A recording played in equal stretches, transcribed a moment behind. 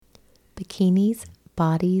Bikinis,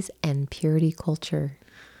 bodies, and purity culture.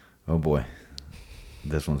 Oh boy,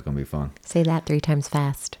 this one's going to be fun. Say that 3 times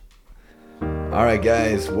fast. All right,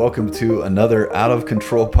 guys, welcome to another Out of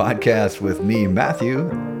Control podcast with me,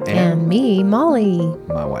 Matthew, and me, Molly,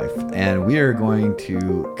 my wife. And we are going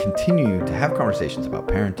to continue to have conversations about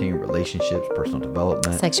parenting, relationships, personal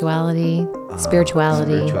development, sexuality,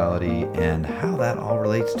 spirituality, and how that all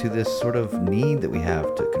relates to this sort of need that we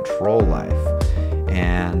have to control life,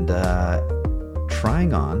 and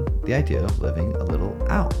trying on the idea of living a little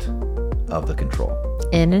out of the control.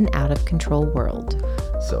 In an out of control world.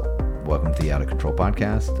 So, welcome to the Out of Control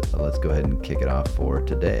podcast. Let's go ahead and kick it off for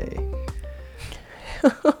today.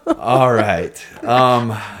 All right.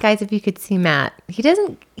 Guys, if you could see Matt, he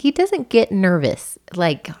doesn't get nervous,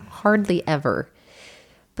 like hardly ever.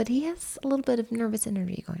 But he has a little bit of nervous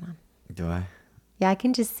energy going on. Do I? Yeah, I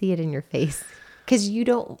can just see it in your face. Because you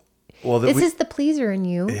don't... Well, this is the pleaser in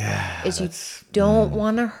you. Yeah. Is you don't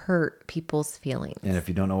want to hurt people's feelings. And if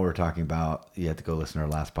you don't know what we're talking about, you have to go listen to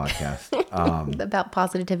our last podcast. About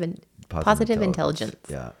positive intelligence.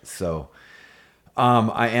 Yeah. So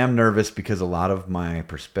I am nervous because a lot of my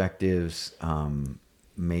perspectives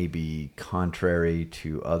may be contrary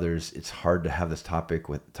to others. It's hard to have this topic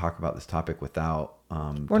talk about this topic without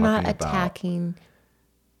we're not attacking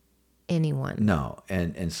anyone. No.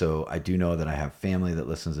 And so I do know that I have family that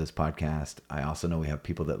listens to this podcast. I also know we have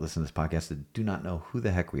people that listen to this podcast that do not know who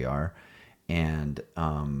the heck we are and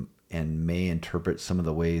may interpret some of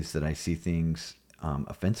the ways that I see things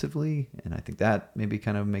offensively. And I think that maybe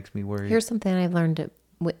kind of makes me worry. Here's something I learned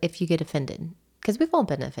if you get offended, because we've all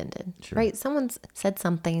been offended, sure. Right? Someone's said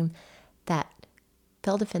something that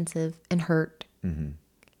felt offensive and hurt. Mm-hmm.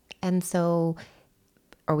 And so,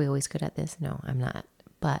 are we always good at this? No, I'm not.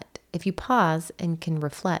 But if you pause and can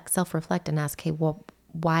self-reflect and ask, hey, well,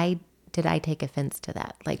 why did I take offense to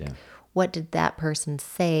that? Like, what did that person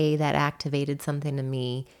say that activated something in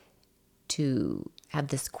me to have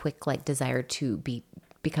this quick, like, desire to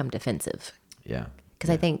become defensive? Yeah.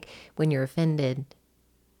 Because I think when you're offended,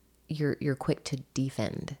 you're quick to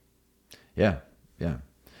defend. Yeah. Yeah.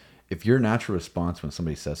 If your natural response when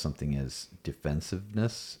somebody says something is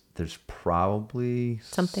defensiveness, there's probably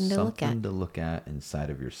something to look at inside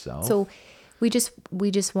of yourself. So we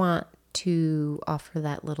just want to offer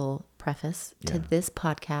that little preface to this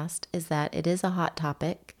podcast is that it is a hot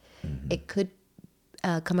topic. Mm-hmm. It could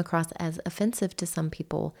come across as offensive to some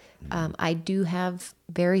people. Mm-hmm. I do have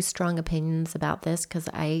very strong opinions about this because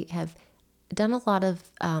I have done a lot of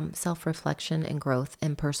self-reflection and growth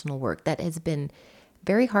and personal work that has been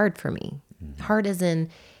very hard for me. Mm-hmm. Hard as in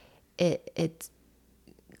it's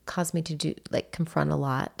caused me to confront a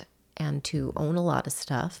lot and to own a lot of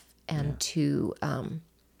stuff and to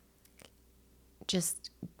just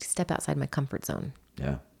step outside my comfort zone.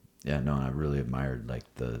 Yeah. Yeah. No, I really admired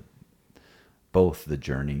both the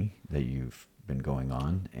journey that you've been going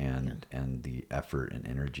on and the effort and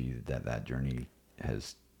energy that journey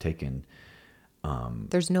has taken.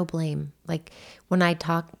 There's no blame. Like when I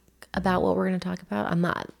talk about what we're going to talk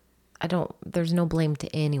about, there's no blame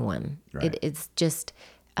to anyone. Right. It's just,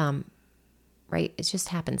 right. It's just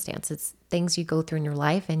happenstance. It's things you go through in your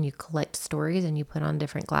life and you collect stories and you put on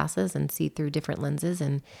different glasses and see through different lenses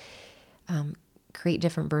and, create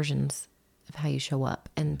different versions of how you show up.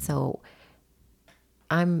 And so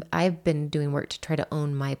I've been doing work to try to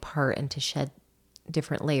own my part and to shed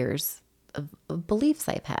different layers of beliefs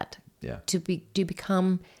I've had to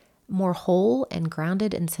become more whole and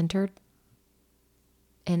grounded and centered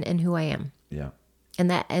in who I am. Yeah. And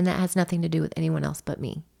that has nothing to do with anyone else but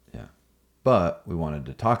me. Yeah. But we wanted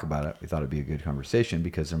to talk about it. We thought it'd be a good conversation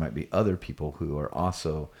because there might be other people who are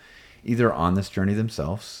also either on this journey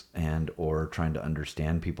themselves or trying to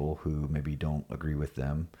understand people who maybe don't agree with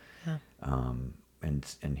them. Yeah.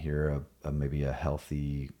 And hear maybe a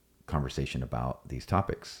healthy conversation about these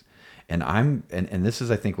topics. And and this is,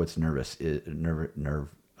 I think, what's nerve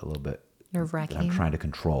a little bit nerve-wracking. I'm trying to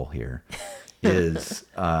control here is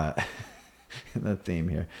the theme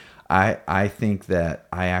here. I think that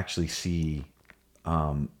I actually see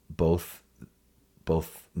both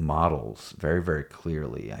models very, very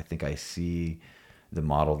clearly. I think I see the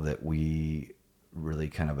model that we really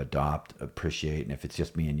kind of adopt, appreciate, and if it's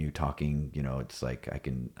just me and you talking, it's like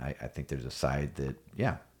I think there's a side that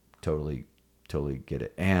totally get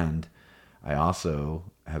it. And I also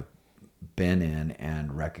have been in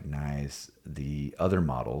and recognize the other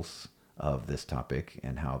models of this topic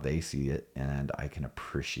and how they see it, and I can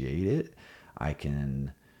appreciate it.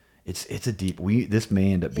 It's a deep, this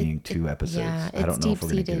may end up being 2 episodes. Yeah, I don't know if we're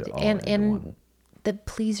going to get it all into one. The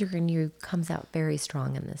pleaser in you comes out very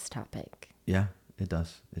strong in this topic. Yeah. It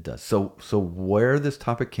does. It does. So where this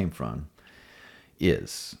topic came from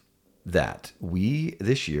is that we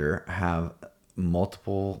this year have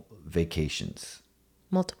multiple vacations.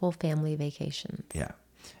 Multiple family vacations. Yeah.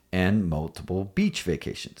 And multiple beach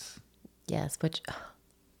vacations. Yes, which I'm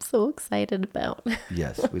so excited about.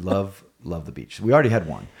 Yes, we love the beach. We already had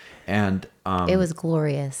one. And it was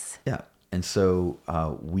glorious. Yeah. And so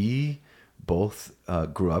we both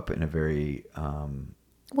grew up in a very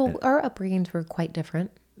our upbringings were quite different.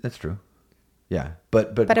 That's true. Yeah,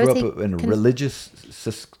 but grew up in a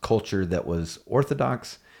religious culture that was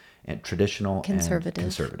orthodox and traditional conservative. And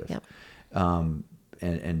conservative. Yep.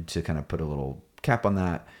 And to kind of put a little cap on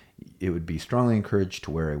that, it would be strongly encouraged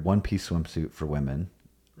to wear a one-piece swimsuit for women,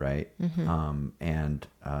 right? Mm-hmm. And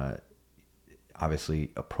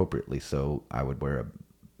obviously, appropriately so, I would wear a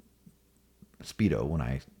Speedo when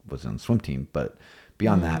I was on the swim team. But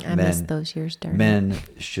beyond that, I missed those years, darn men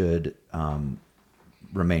should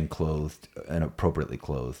remain clothed and appropriately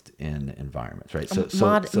clothed in environments, right? So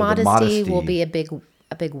modesty will be a big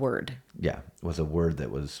word. Yeah, was a word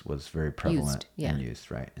that was very prevalent and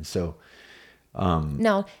used, right? And so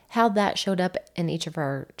now how that showed up in each of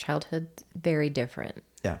our childhoods, very different.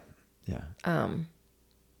 Yeah.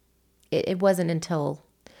 It wasn't until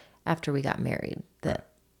after we got married that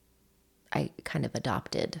I kind of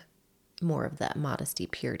adopted more of that modesty,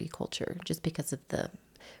 purity culture, just because of the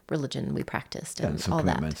religion we practiced and some all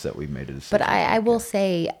commitments that we made. But I will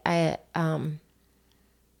say I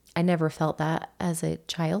never felt that as a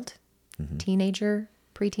child, teenager,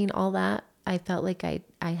 preteen, all that. I felt like I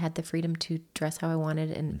had the freedom to dress how I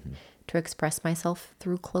wanted and to express myself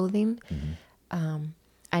through clothing.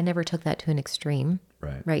 I never took that to an extreme,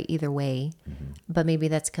 right? Either way. But maybe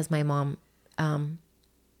that's because my mom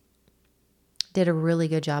did a really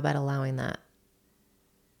good job at allowing that.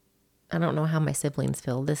 I don't know how my siblings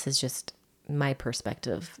feel. This is just my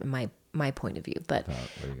perspective, my point of view. But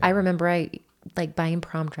I remember I like buying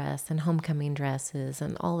prom dress and homecoming dresses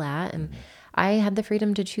and all that. And I had the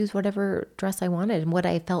freedom to choose whatever dress I wanted and what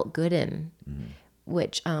I felt good in,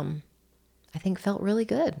 which I think felt really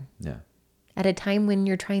good. Yeah. At a time when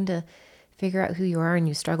you're trying to figure out who you are and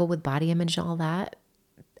you struggle with body image and all that,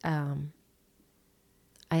 I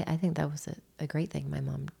think that was a great thing my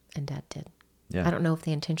mom and dad did. Yeah. I don't know if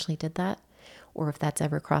they intentionally did that or if that's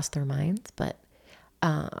ever crossed their minds, but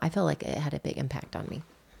I feel like it had a big impact on me.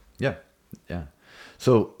 Yeah. Yeah.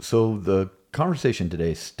 So the conversation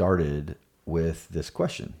today started with this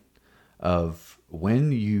question of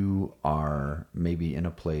when you are maybe in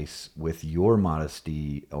a place with your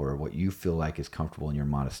modesty or what you feel like is comfortable in your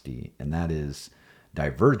modesty, and that is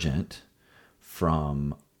divergent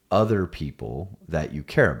from other people that you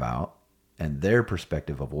care about and their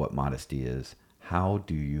perspective of what modesty is, how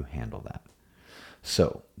do you handle that?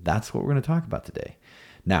 So that's what we're going to talk about today.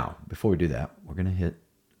 Now, before we do that, we're going to hit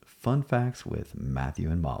fun facts with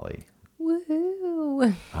Matthew and Molly.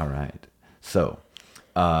 Woohoo! All right. So,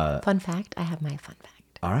 fun fact. I have my fun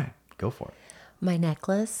fact. All right, go for it. My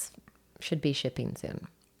necklace should be shipping soon.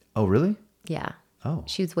 Oh, really? Yeah. Oh.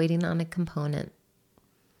 She was waiting on a component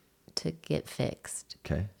to get fixed.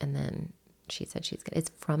 Okay. And then she said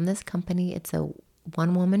it's from this company. It's a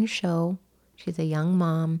one-woman show. She's a young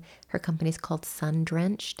mom. Her company's called Sun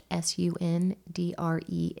Drenched, SUNDRENCHD.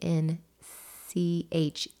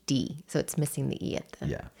 So it's missing the E at the...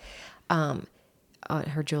 Yeah.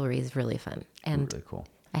 Her jewelry is really fun. And really cool.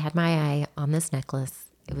 I had my eye on this necklace.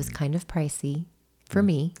 It was kind of pricey for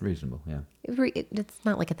me. Reasonable, yeah. It's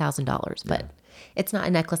not like $1,000, but it's not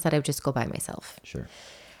a necklace that I would just go buy myself. Sure.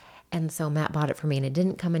 And so Matt bought it for me, and it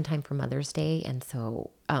didn't come in time for Mother's Day. And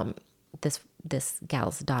so this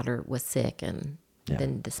gal's daughter was sick, and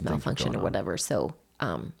then this malfunctioned or whatever. So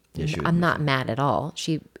I'm not mad at all.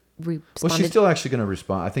 She responded. Well, she's still actually going to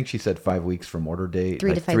respond. I think she said 5 weeks from order date.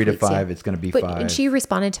 3 to 5 weeks, 3 to 5. Yeah. It's going to be 5. And she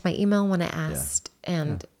responded to my email when I asked,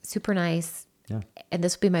 and super nice. Yeah. And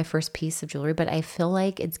this will be my first piece of jewelry, but I feel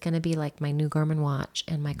like it's going to be like my new Garmin watch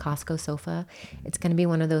and my Costco sofa. It's going to be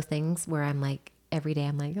one of those things where I'm like, every day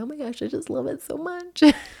I'm like, oh my gosh, I just love it so much.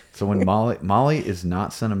 So when Molly is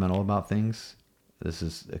not sentimental about things, this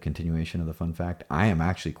is a continuation of the fun fact. I am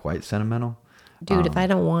actually quite sentimental. Dude, if I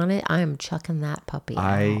don't want it, I am chucking that puppy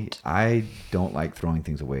out. I don't like throwing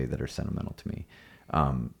things away that are sentimental to me.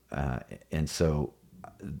 And so,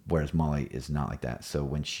 whereas Molly is not like that. So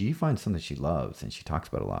when she finds something she loves and she talks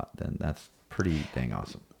about a lot, then that's pretty dang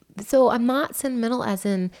awesome. So I'm not sentimental as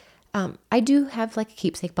in, I do have like a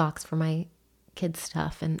keepsake box for my kids'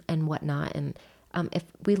 stuff and whatnot. And if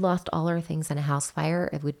we lost all our things in a house fire,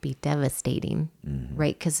 it would be devastating,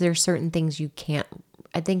 right? Because there's certain things you can't,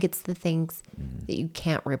 I think it's the things that you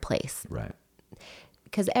can't replace. Right.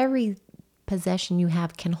 because every possession you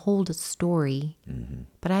have can hold a story,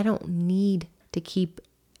 but I don't need to keep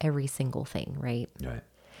every single thing, right? Right.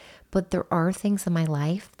 But there are things in my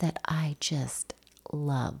life that I just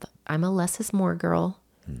love. I'm a less is more girl,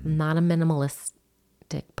 not a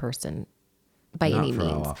minimalistic person by Not any for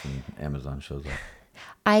means. how often Amazon shows up.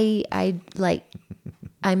 I'm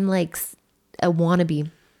like a wannabe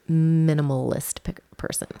minimalist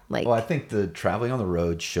person. Like, Well, I think the traveling on the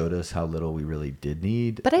road showed us how little we really did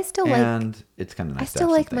need. but I still like. And it's kind of nice. I to still have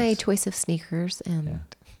some like my things. choice of sneakers and Yeah.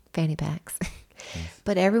 fanny packs. Yes.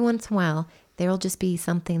 But every once in a while, there'll just be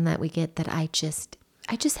something that we get that I just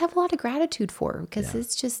have a lot of gratitude for because Yeah.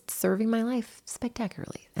 it's just serving my life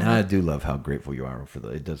spectacularly. And I do love how grateful you are for the.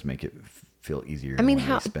 It does make it feel easier. I mean, when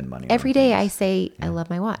how we spend money every on day I things. say I love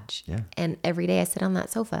my watch. Yeah. And every day I sit on that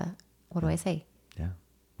sofa. What do I say? Yeah.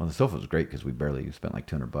 Well, the sofa was great because we barely spent like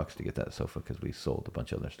 $200 to get that sofa because we sold a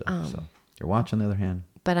bunch of other stuff. So your watch, on the other hand,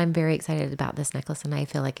 But I'm very excited about this necklace, and I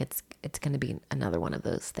feel like it's going to be another one of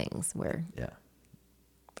those things where yeah,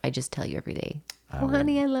 I just tell you every day, I "Oh, will.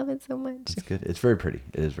 honey, I love it so much." it's good. It's very pretty.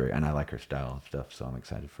 It is very, and I like her style of stuff. So I'm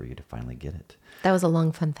excited for you to finally get it. That was a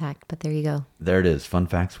long fun fact, but there you go. There it is. Fun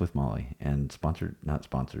facts with Molly, and not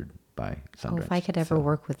sponsored by Sundress. Oh, if I could ever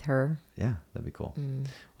work with her. Yeah, that'd be cool. We'll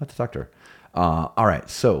have to talk to her. All right,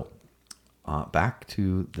 so back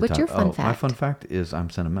to the What's your fun My fact? fun fact is I'm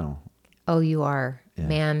sentimental. Oh, you are. Yeah.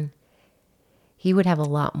 Man, he would have a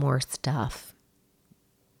lot more stuff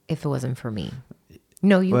if it wasn't for me.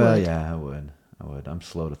 No, you Well, would. yeah, I would. I'm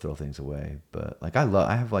slow to throw things away, but like I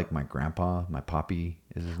have like my grandpa, my poppy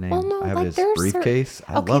is his name. Well, no, I have like his there's briefcase.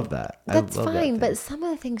 I okay, love that. That's I love fine, that but thing. some of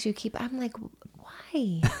the things you keep, I'm like,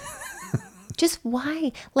 why? Just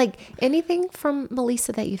why? Like anything from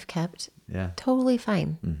Melissa that you've kept, Yeah. totally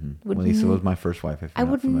fine. Would Melissa was my first wife. If I you're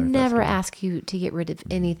not would familiar with that never story. ask you to get rid of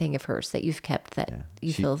anything of hers that you've kept that Yeah.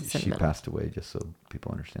 you she, feel she sentimental. passed away, just so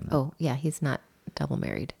people understand that. Oh, yeah, he's not double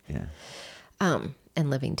married. Yeah. And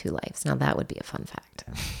living two lives. Now that would be a fun fact.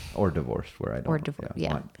 Or divorced, where I don't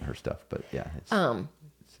yeah. want her stuff. But yeah. It's,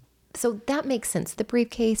 So that makes sense. The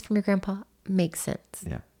briefcase from your grandpa makes sense.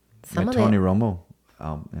 yeah. Some My of Tony it, Romo,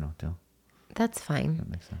 tell. that's fine. That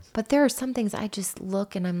makes sense. But there are some things I just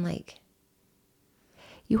look and I'm like,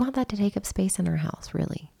 you want that to take up space in our house,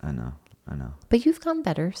 really? I know. But you've gotten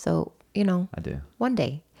better, so, I do. one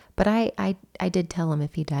day. But I did tell him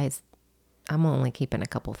if he dies, I'm only keeping a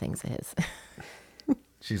couple things of his.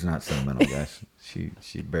 She's not sentimental, guys.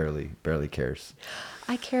 She barely cares.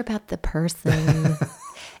 I care about the person.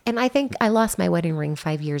 And I think I lost my wedding ring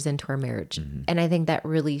 5 years into our marriage. And I think that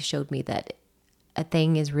really showed me that a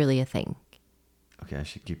thing is really a thing. Okay, I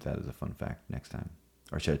should keep that as a fun fact next time.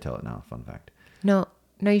 Or should I tell it now? Fun fact. No,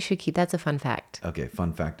 you should keep. That's a fun fact. Okay,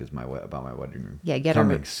 fun fact is about my wedding ring. Yeah, get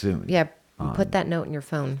coming soon. Yeah, put that note in your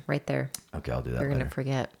phone right there. Okay, I'll do that. You're later. gonna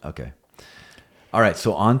forget. Okay. All right,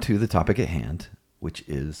 so on to the topic at hand, which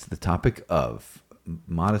is the topic of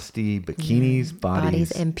modesty, bikinis,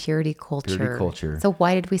 bodies, and purity culture. Purity culture. So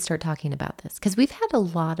why did we start talking about this? Because we've had a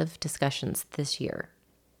lot of discussions this year.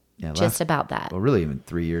 Yeah, Just about that. Well, really even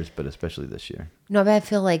 3 years, but especially this year. No, but I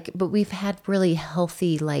feel like, but we've had really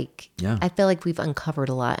healthy, like, Yeah. I feel like we've uncovered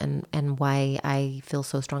a lot and why I feel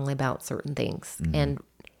so strongly about certain things and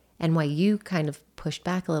why you kind of pushed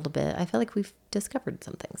back a little bit. I feel like we've discovered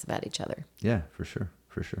some things about each other. Yeah, for sure.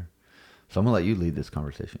 So I'm gonna let you lead this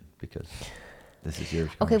conversation because this is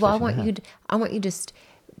yours. Okay, well, I want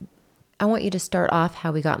you to start off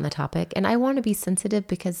how we got on the topic, and I want to be sensitive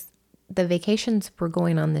because the vacations we're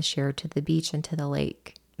going on this year to the beach and to the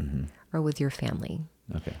lake are with your family.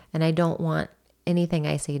 Okay. And I don't want anything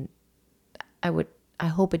I say, I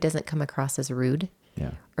hope it doesn't come across as rude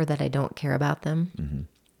or that I don't care about them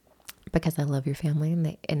because I love your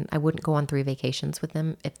family and I wouldn't go on 3 vacations with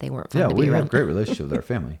them if they weren't fun to be we around. have a great relationship with our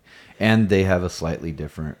family and they have a slightly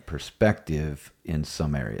different perspective in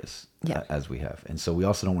some areas as we have. And so we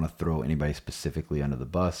also don't want to throw anybody specifically under the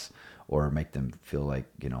bus or make them feel like,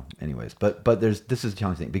 anyways, but this is a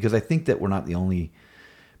challenging thing because I think that we're not the only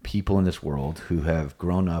people in this world who have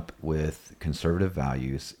grown up with conservative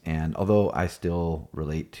values. And although I still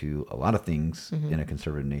relate to a lot of things in a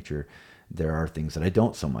conservative nature, there are things that I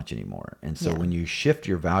don't so much anymore. And so when you shift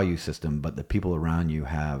your value system, but the people around you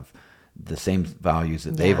have the same values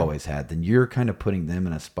that they've always had, then you're kind of putting them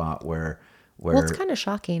in a spot where Well, it's kind of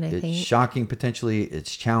shocking, I it's think. shocking potentially.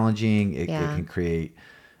 It's challenging. It can create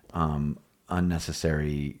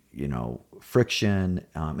unnecessary, friction.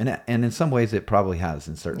 And in some ways it probably has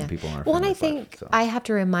in certain people in our Well, and I family's think life, so. I have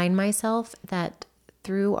to remind myself that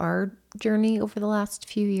through our journey over the last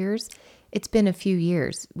few years, it's been a few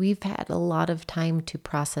years. We've had a lot of time to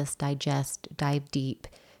process, digest, dive deep,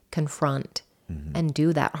 confront, and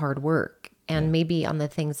do that hard work. And maybe on the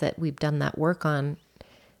things that we've done that work on,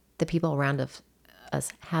 the people around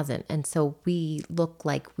us hasn't. And so we look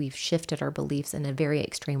like we've shifted our beliefs in a very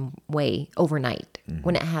extreme way overnight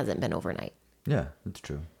when it hasn't been overnight. Yeah, that's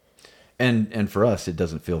true. And for us, it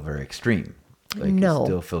doesn't feel very extreme. Like No. It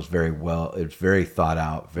still feels very well. It's very thought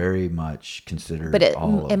out, very much considered. But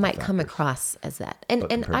all of it the might come factors. across as that.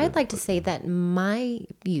 And I'd like to say that my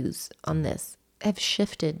views on this have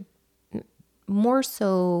shifted more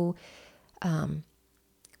so,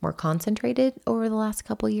 more concentrated over the last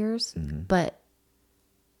couple of years. But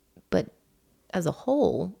as a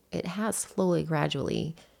whole, it has slowly,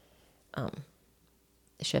 gradually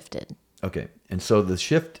shifted. Okay, and so the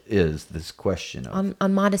shift is this question of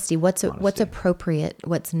On modesty, what's appropriate,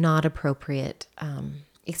 what's not appropriate,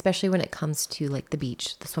 especially when it comes to like the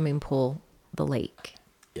beach, the swimming pool, the lake.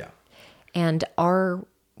 yeah. And are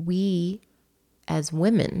we as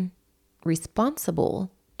women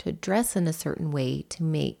responsible to dress in a certain way to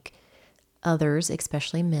make others,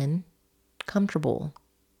 especially men, comfortable?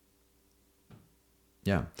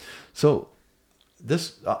 Yeah. So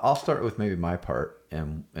I'll start with maybe my part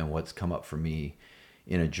and what's come up for me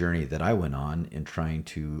in a journey that I went on in trying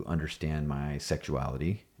to understand my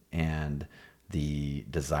sexuality and the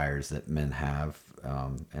desires that men have,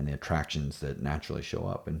 and the attractions that naturally show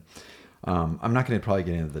up. And I'm not going to probably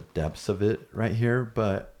get into the depths of it right here,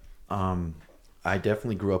 but I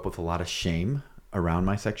definitely grew up with a lot of shame around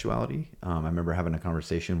my sexuality. I remember having a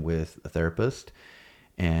conversation with a therapist,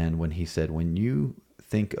 and when he said, when you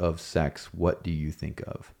think of sex, what do you think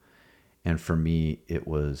of? And for me, it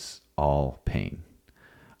was all pain.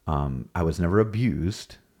 I was never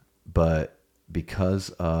abused, but because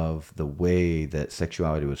of the way that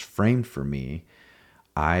sexuality was framed for me,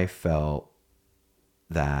 I felt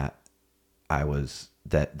that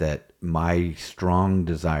that my strong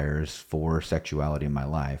desires for sexuality in my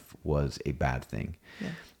life was a bad thing. Yeah.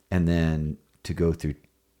 And then to go through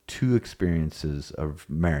 2 experiences of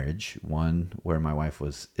marriage, one where my wife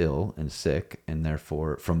was ill and sick, and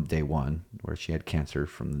therefore from day one, where she had cancer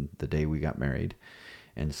from the day we got married.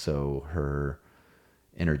 And so her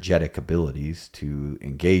energetic abilities to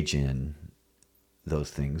engage in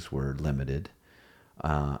those things were limited.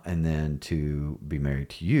 And then to be married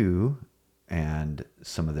to you and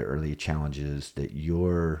some of the early challenges that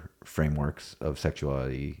your frameworks of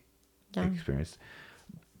sexuality experienced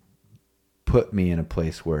put me in a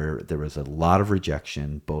place where there was a lot of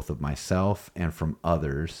rejection, both of myself and from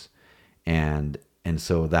others. And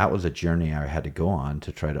so that was a journey I had to go on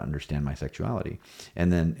to try to understand my sexuality.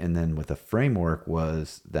 And then with a framework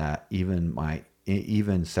was that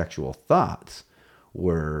even sexual thoughts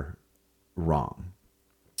were wrong.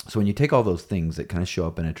 So when you take all those things that kind of show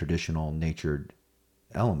up in a traditional natured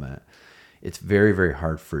element, it's very, very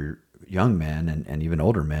hard for young men and even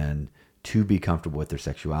older men to be comfortable with their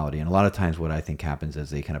sexuality. And a lot of times what I think happens is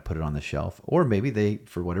they kind of put it on the shelf, or maybe they,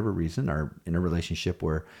 for whatever reason, are in a relationship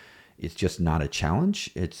where it's just not a challenge.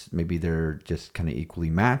 It's maybe they're just kind of equally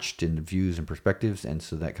matched in views and perspectives. And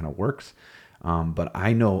so that kind of works. But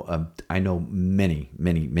I know many,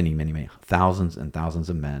 thousands and thousands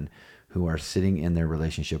of men who are sitting in their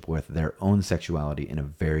relationship with their own sexuality in a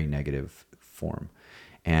very negative form.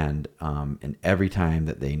 And every time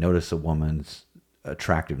that they notice a woman's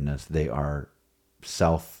attractiveness, they are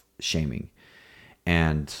self-shaming.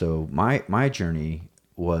 And so my journey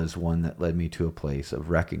was one that led me to a place of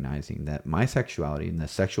recognizing that my sexuality and the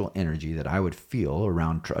sexual energy that I would feel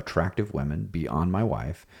around attractive women beyond my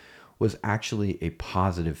wife was actually a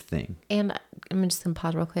positive thing. And I'm just going to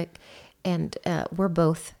pause real quick. And we're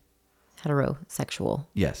both heterosexual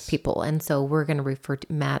people. And so we're going to refer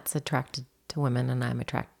to Matt's attracted to women and I'm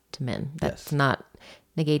attracted to men. That's not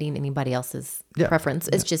negating anybody else's preference.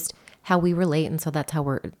 It's just how we relate. And so that's how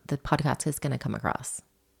the podcast is going to come across.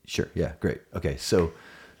 Sure. Yeah. Great. Okay. So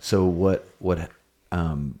what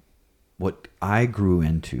I grew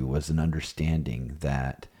into was an understanding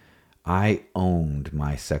that I owned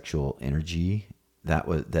my sexual energy.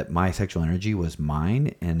 That my sexual energy was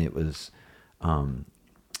mine, and it was,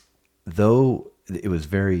 though it was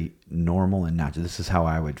very normal and natural. This is how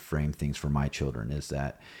I would frame things for my children: is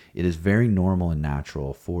that it is very normal and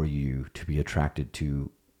natural for you to be attracted to,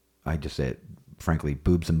 I just say it frankly,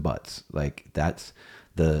 boobs and butts. Like that's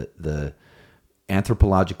the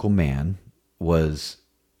anthropological man was.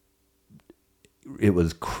 It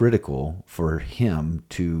was critical for him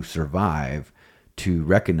to survive to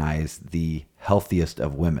recognize the healthiest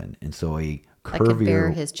of women. And so a curvier, that could bear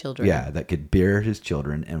his children. Yeah, that could bear his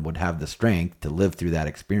children and would have the strength to live through that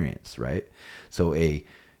experience, right? So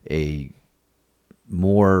a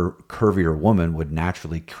more curvier woman would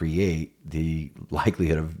naturally create the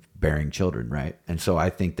likelihood of bearing children, right? And so I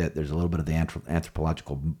think that there's a little bit of the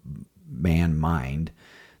anthropological man mind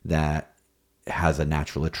that has a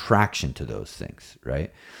natural attraction to those things,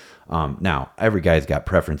 right? Now, every guy's got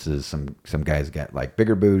preferences. Some guys got like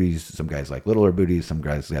bigger booties. Some guys like littler booties. Some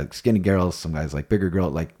guys like skinny girls. Some guys like bigger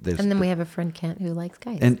girls. Like this. And then we have a friend Kent who likes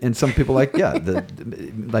guys. And some people like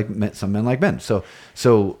some men like men. So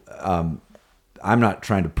I'm not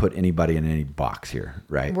trying to put anybody in any box here,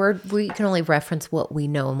 right? We can only reference what we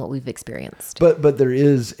know and what we've experienced. But there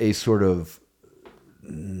is a sort of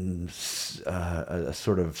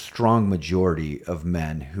strong majority of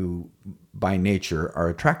men who by nature are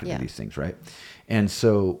attracted to these things, right? And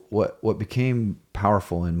so what became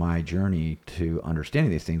powerful in my journey to understanding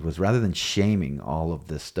these things was, rather than shaming all of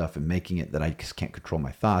this stuff and making it that I just can't control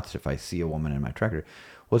my thoughts if I see a woman in my attracted,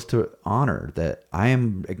 was to honor that I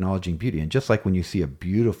am acknowledging beauty. And just like when you see a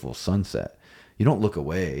beautiful sunset, you don't look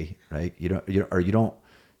away, right? You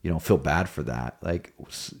don't feel bad for that. Like,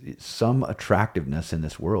 some attractiveness in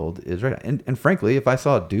this world is right. And frankly, if I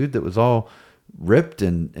saw a dude that was all ripped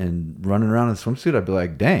and running around in a swimsuit, I'd be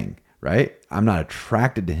like, dang, right? I'm not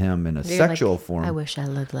attracted to him in a sexual form. I wish I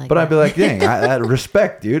looked like but that. I'd be like, dang, I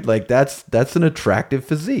respect, dude. Like, that's an attractive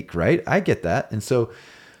physique, right? I get that. And so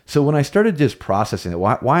when I started just processing it,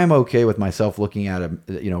 why I'm okay with myself looking at him,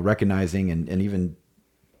 recognizing and even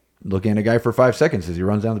looking at a guy for 5 seconds as he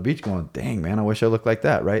runs down the beach going, dang, man, I wish I looked like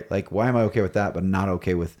that, right? Like, why am I okay with that, but not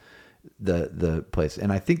okay with the place?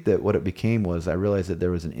 And I think that what it became was, I realized that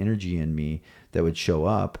there was an energy in me that would show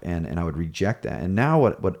up and I would reject that. And now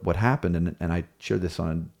what happened, and I shared this on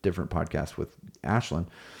a different podcast with Ashlyn,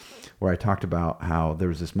 where I talked about how there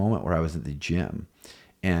was this moment where I was at the gym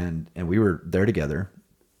and we were there together.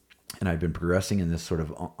 And I've been progressing in this sort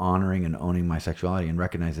of honoring and owning my sexuality and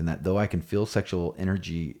recognizing that though I can feel sexual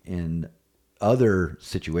energy in other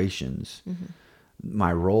situations,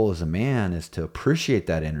 my role as a man is to appreciate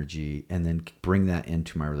that energy and then bring that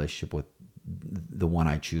into my relationship with the one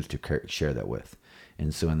I choose to share that with.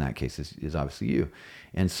 And so in that case is obviously you.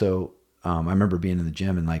 And so I remember being in the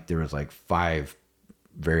gym and like there was like 5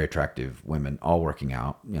 very attractive women all working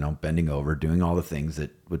out, bending over, doing all the things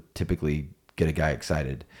that would typically get a guy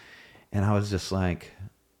excited. And I was just like,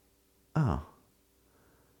 oh,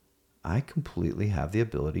 I completely have the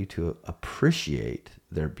ability to appreciate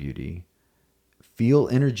their beauty, feel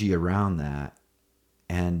energy around that,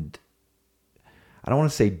 and I don't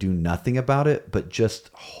want to say do nothing about it, but just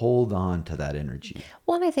hold on to that energy.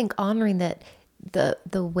 Well, and I think honoring that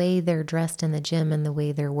the way they're dressed in the gym and the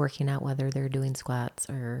way they're working out, whether they're doing squats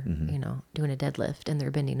or, doing a deadlift and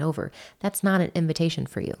they're bending over, that's not an invitation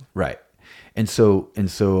for you. Right. And so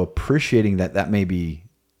appreciating that may be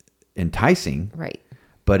enticing, right?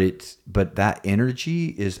 But that energy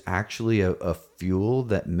is actually a fuel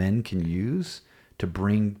that men can use to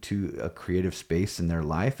bring to a creative space in their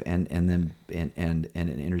life, and an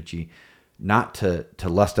energy, not to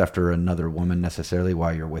lust after another woman necessarily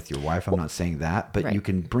while you're with your wife. I'm not saying that, but right. you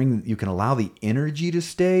can allow the energy to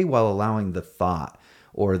stay while allowing the thought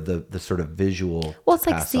or the sort of visual. Well, it's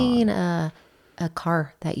like seeing a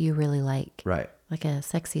car that you really like. Right. Like a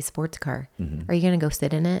sexy sports car. Mm-hmm. Are you going to go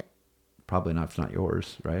sit in it? Probably not if it's not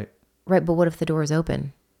yours, right? Right, but what if the door is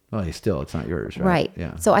open? Well, it's not yours, right? Right.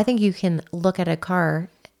 Yeah. So I think you can look at a car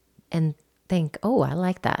and think, oh, I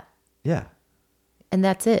like that. Yeah. And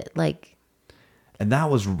that's it. And that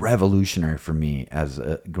was revolutionary for me as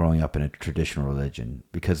growing up in a traditional religion,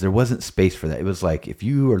 because there wasn't space for that. It was like, if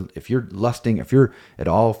you're lusting, if you're at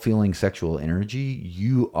all feeling sexual energy,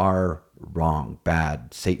 you are wrong,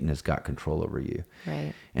 bad. Satan has got control over you.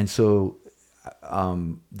 Right. And so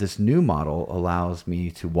this new model allows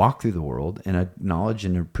me to walk through the world and acknowledge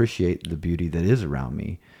and appreciate the beauty that is around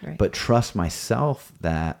me, right. But trust myself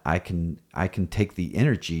that I can take the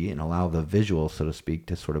energy and allow the visual, so to speak,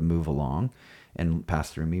 to sort of move along and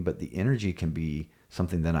pass through me. But the energy can be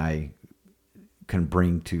something that I can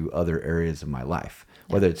bring to other areas of my life,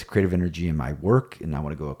 whether it's creative energy in my work and I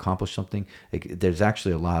want to go accomplish something. There's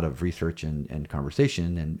actually a lot of research and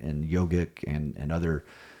conversation and yogic and other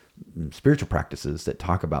spiritual practices that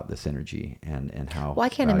talk about this energy and how. Well, I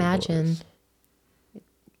can't imagine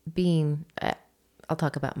being, I'll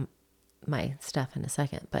talk about my stuff in a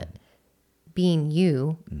second, but being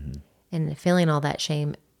you mm-hmm. and feeling all that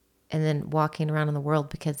shame and then walking around in the world,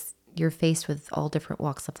 because you're faced with all different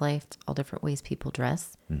walks of life, all different ways people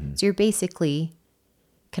dress. Mm-hmm. So you're basically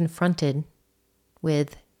confronted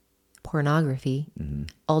with pornography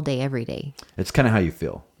all day, every day. It's kind of how you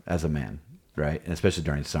feel as a man, right? And especially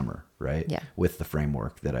during summer, right? Yeah. With the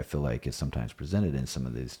framework that I feel like is sometimes presented in some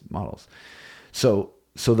of these models. So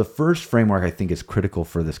the first framework I think is critical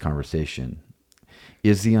for this conversation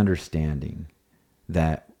is the understanding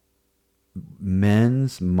that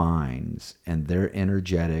men's minds and their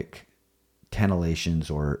energetic titillations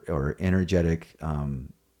or energetic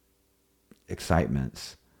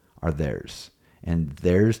excitements are theirs, and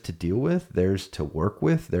theirs to deal with, theirs to work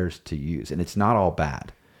with, theirs to use. And it's not all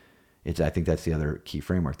bad. I think that's the other key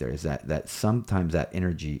framework there, is that sometimes that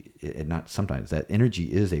energy, that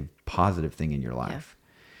energy is a positive thing in your life.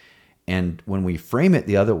 Yeah. And when we frame it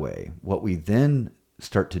the other way, what we then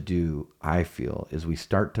start to do, I feel, is we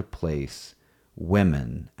start to place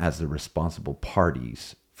women as the responsible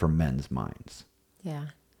parties for men's minds. Yeah.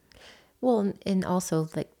 Well, and also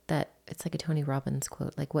like that, it's like a Tony Robbins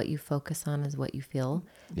quote, like what you focus on is what you feel.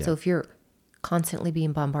 Yeah. So if you're constantly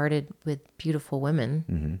being bombarded with beautiful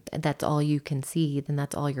women, and that's all you can see, then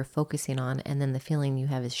that's all you're focusing on. And then the feeling you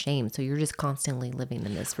have is shame. So you're just constantly living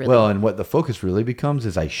in this really. Well, and what the focus really becomes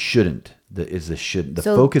is I shouldn't. The shouldn't. The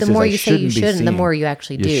so focus the more is you I say you shouldn't, seen. the more you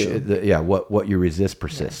actually do. What you resist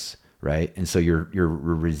persists, right? And so you're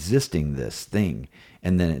resisting this thing,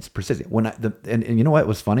 and then it's persisting. And you know what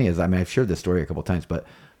was funny is, I mean, I've shared this story a couple of times, but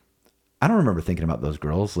I don't remember thinking about those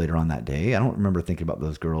girls later on that day. I don't remember thinking about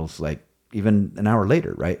those girls like even an hour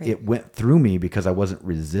later, right? It went through me because I wasn't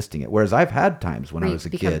resisting it. Whereas I've had times when I was a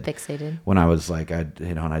kid, fixated. When I was like,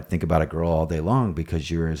 and I'd think about a girl all day long, because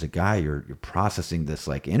you're, as a guy, you're processing this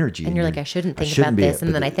like energy, and you're like, I shouldn't think about this,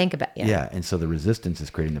 and then I think about and so the resistance is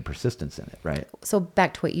creating the persistence in it, right? So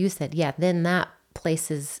back to what you said, then that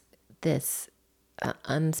places this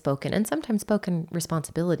unspoken and sometimes spoken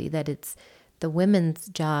responsibility that it's the women's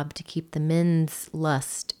job to keep the men's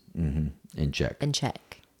lust in check.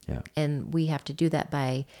 Yeah. And we have to do that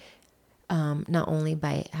by not only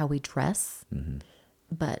by how we dress,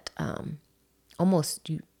 but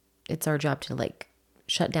it's our job to like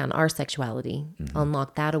shut down our sexuality,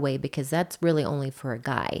 unlock that away, because that's really only for a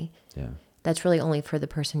guy. Yeah. That's really only for the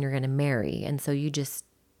person you're going to marry. And so you just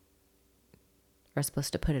are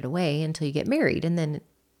supposed to put it away until you get married, and then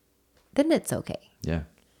it's okay. Yeah.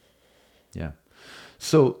 Yeah.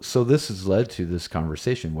 So this has led to this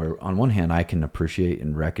conversation where, on one hand, I can appreciate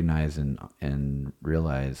and recognize and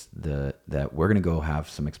realize that we're going to go have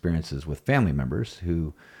some experiences with family members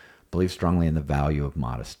who believe strongly in the value of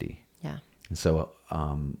modesty. Yeah. And so,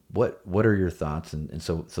 what are your thoughts? And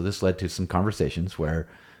so this led to some conversations where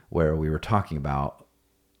we were talking about.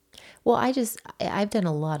 Well, I've done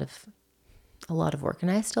a lot of work, and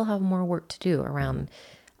I still have more work to do around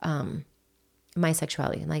my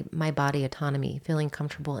sexuality, like my body autonomy, feeling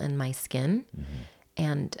comfortable in my skin,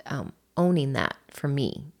 and owning that for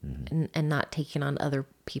me, and not taking on other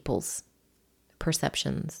people's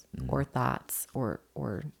perceptions or thoughts or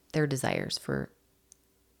their desires for,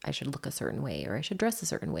 I should look a certain way, or I should dress a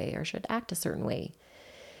certain way, or I should act a certain way.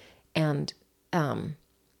 And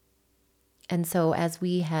so as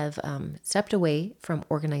we have stepped away from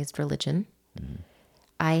organized religion,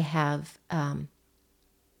 I have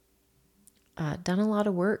done a lot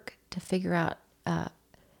of work to figure out,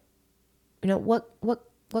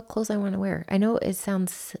 what clothes I want to wear. I know it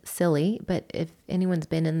sounds silly, but if anyone's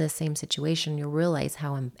been in this same situation, you'll realize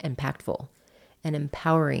how impactful and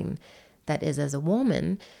empowering that is as a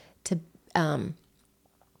woman to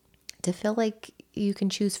feel like you can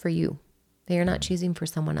choose for you, that you're not choosing for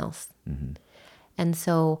someone else. And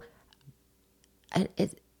so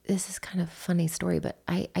this is kind of a funny story, but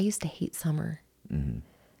I used to hate summer.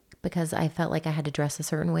 Because I felt like I had to dress a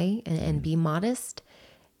certain way and be modest,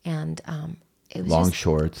 and it was long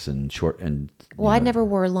shorts and short and. Well, I never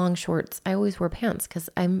wore long shorts. I always wore pants because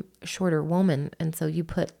I'm a shorter woman, and so you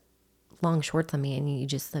put long shorts on me, and you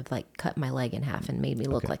just have like cut my leg in half and made me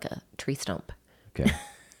look like a tree stump. Okay,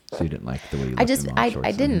 so you didn't like the way you looked in long shorts.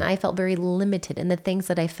 I didn't. I felt very limited in the things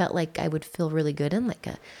that I felt like I would feel really good in, like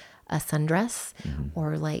a sundress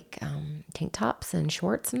or like tank tops and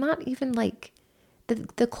shorts. Not even like.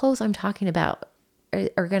 The clothes I'm talking about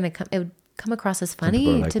are going to come. It would come across as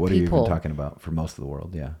funny to people. What are you even talking about for most of the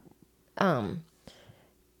world? Yeah.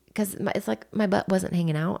 Because it's like my butt wasn't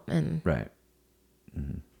hanging out, and right.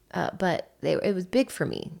 But it was big for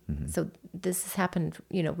me. So this has happened,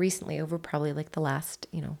 recently over probably like the last,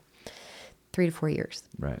 3 to 4 years.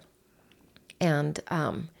 Right. And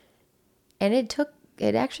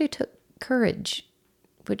it actually took courage,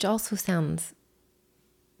 which also sounds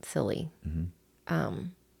silly.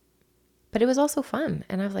 But it was also fun.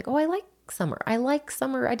 And I was like, oh, I like summer.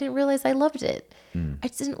 I didn't realize I loved it. I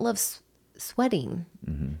just didn't love sweating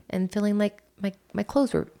and feeling like my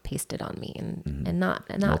clothes were pasted on me and not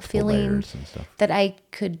Multiple feeling layers and stuff. that I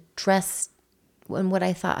could dress in what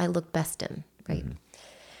I thought I looked best in. Right.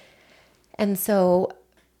 And so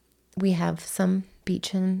we have some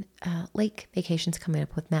beach and lake vacations coming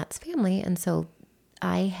up with Matt's family. And so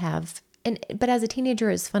but as a teenager,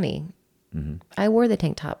 it's funny. I wore the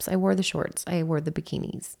tank tops. I wore the shorts. I wore the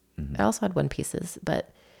bikinis. I also had one pieces,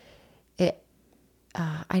 but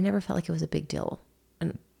I never felt like it was a big deal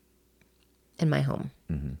in my home.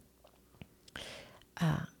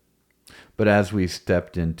 But as we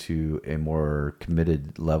stepped into a more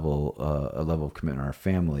committed level, a level of commitment in our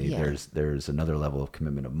family, there's another level of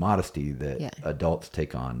commitment of modesty that adults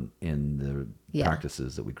take on in the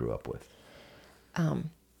practices that we grew up with.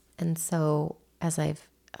 And so as I've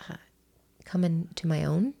come into my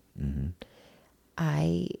own,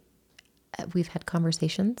 we've had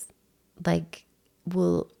conversations like,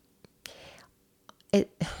 I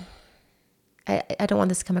don't want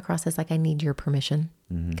this to come across as like I need your permission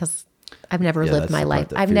because I've never lived my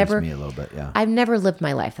life. I've never me a little bit, I've never lived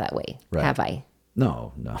my life that way. Right. Have I?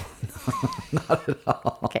 No, not at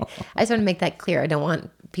all. Okay. I just want to make that clear. I don't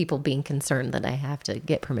want people being concerned that I have to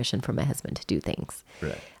get permission from my husband to do things.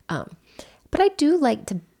 Right. But I do like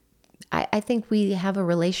to, I think we have a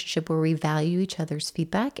relationship where we value each other's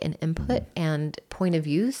feedback and input and point of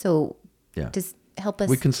view. So just help us.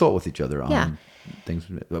 We consult with each other on things,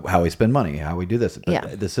 how we spend money, how we do this.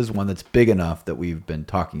 But this is one that's big enough that we've been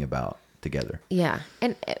talking about together. Yeah.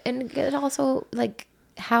 And it also, like,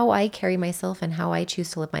 how I carry myself and how I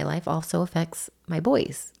choose to live my life also affects my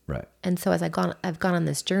boys. Right. And so as I've gone on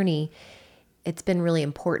this journey, it's been really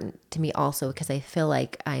important to me also because I feel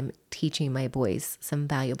like I'm teaching my boys some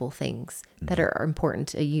valuable things that are important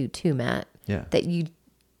to you too, Matt. Yeah. That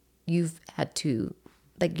you've had to,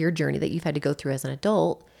 like, your journey that you've had to go through as an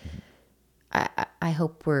adult. I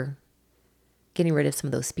hope we're getting rid of some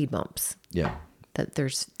of those speed bumps. Yeah. That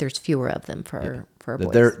there's fewer of them for our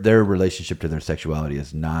boys. Their relationship to their sexuality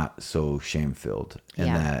is not so shame-filled, and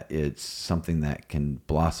that it's something that can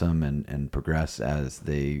blossom and progress as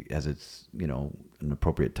it's, an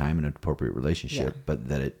appropriate time and an appropriate relationship, but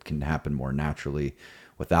that it can happen more naturally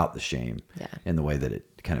without the shame in the way that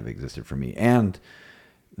it kind of existed for me. And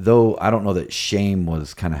though I don't know that shame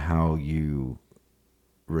was kind of how you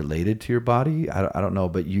related to your body, I don't know,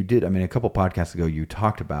 but you did. I mean, a couple podcasts ago, you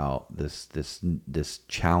talked about this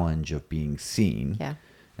challenge of being seen. Yeah,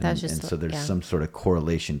 and so there's some sort of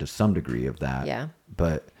correlation to some degree of that. Yeah,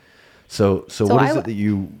 but so what is it that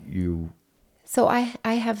you? So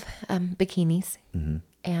I have bikinis,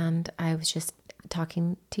 and I was just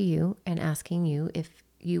talking to you and asking you if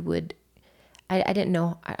you would. I didn't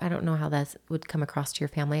know. I don't know how that would come across to your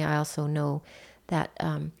family. I also know that.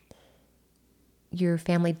 Your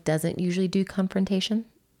family doesn't usually do confrontation.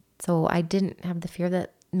 So I didn't have the fear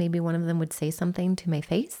that maybe one of them would say something to my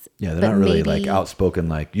face. Yeah, they're not really like outspoken,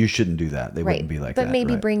 like, you shouldn't do that. They wouldn't be like that. But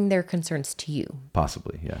maybe bring their concerns to you.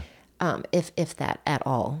 Possibly, yeah. If that at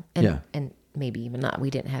all. And maybe even not. We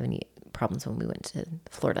didn't have any problems when we went to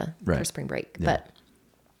Florida for spring break. Yeah.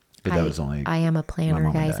 But that was only I am a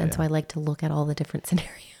planner, guys, and so I like to look at all the different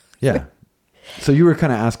scenarios. Yeah. So you were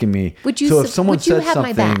kind of asking me. So if someone said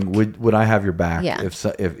something, would I have your back? Yeah.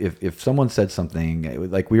 If someone said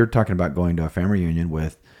something, like we were talking about going to a family reunion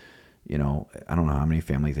with, I don't know how many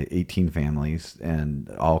families, 18 families, and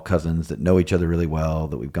all cousins that know each other really well.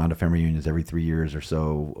 That we've gone to family reunions every 3 years or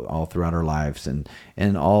so, all throughout our lives, and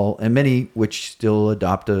many which still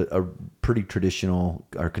adopt a pretty traditional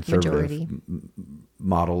or conservative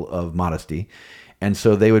model of modesty, and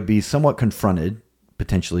so they would be somewhat confronted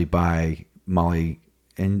potentially by Molly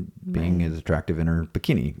and being as attractive in her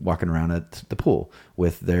bikini, walking around at the pool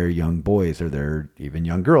with their young boys or their even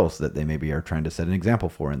young girls that they maybe are trying to set an example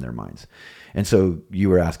for in their minds. And so you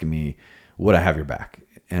were asking me, would I have your back?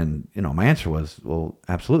 And, my answer was, well,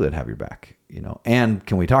 absolutely, I'd have your back, and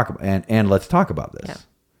can we talk about, and let's talk about this. Yeah.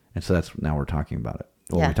 And so now we're talking about it.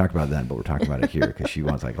 Well, we talked about it then, but we're talking about it here because she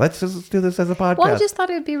was like, let's do this as a podcast. Well, I just thought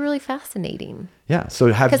it would be really fascinating. Yeah. So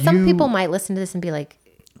because some people might listen to this and be like,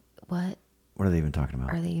 what? What are they even talking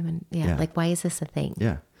about? Are they even, like, why is this a thing?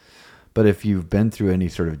 Yeah. But if you've been through any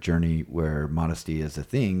sort of journey where modesty is a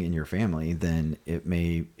thing in your family, then it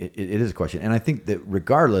is a question. And I think that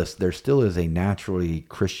regardless, there still is a naturally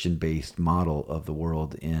Christian-based model of the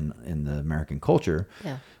world in the American culture,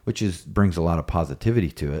 which brings a lot of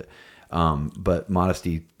positivity to it. But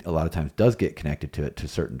modesty a lot of times does get connected to it to a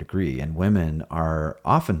certain degree. And women are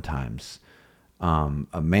oftentimes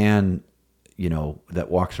a man, that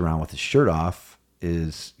walks around with his shirt off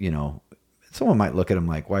is, someone might look at him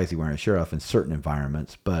like, why is he wearing a shirt off in certain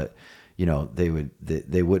environments? But,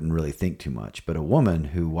 they wouldn't really think too much. But a woman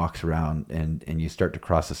who walks around and you start to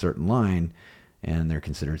cross a certain line, and they're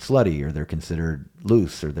considered slutty, or they're considered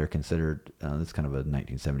loose, or they're considered that's kind of a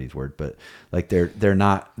 1970s word, but like they're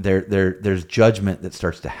not there's judgment that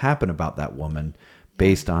starts to happen about that woman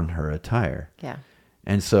based on her attire. Yeah.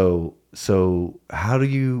 And so how do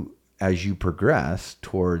you, as you progress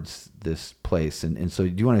towards this place, and so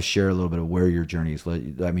do you want to share a little bit of where your journey is?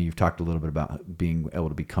 I mean, you've talked a little bit about being able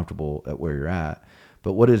to be comfortable at where you're at,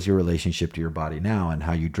 but what is your relationship to your body now, and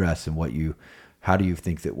how you dress, and how do you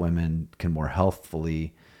think that women can more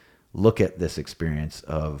healthfully look at this experience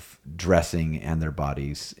of dressing and their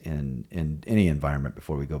bodies in any environment,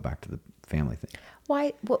 before we go back to the family thing?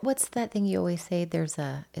 Why? What's that thing you always say? I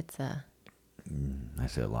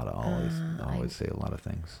say a lot of always say a lot of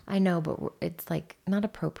things. I know, but it's like not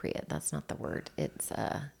appropriate. That's not the word. It's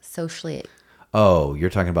socially. Oh, you're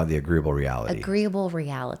talking about the agreeable reality. Agreeable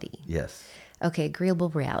reality. Yes. Okay, agreeable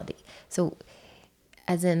reality. So,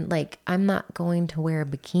 as in, like, I'm not going to wear a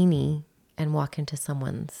bikini and walk into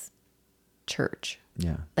someone's church.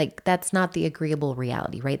 Yeah. Like, that's not the agreeable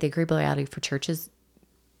reality, right? The agreeable reality for church is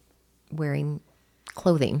wearing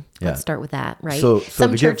clothing. Yeah. Let's start with that, right? So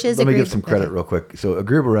some churches. Let me give some credit real quick. So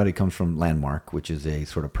agreeable reality comes from Landmark, which is a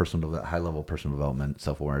sort of high-level personal development,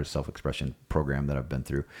 self-awareness, self-expression program that I've been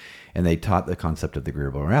through. And they taught the concept of the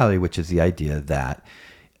agreeable reality, which is the idea that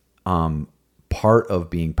part of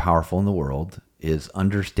being powerful in the world is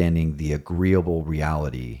understanding the agreeable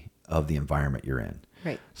reality of the environment you're in.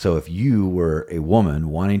 Right. So if you were a woman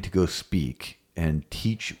wanting to go speak and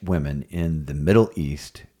teach women in the Middle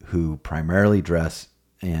East who primarily dress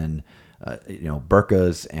in,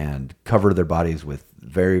 burqas and cover their bodies with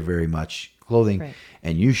very, very much clothing, right,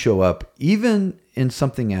 and you show up even in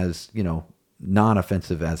something as,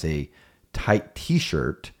 non-offensive as a tight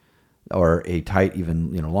T-shirt or a tight,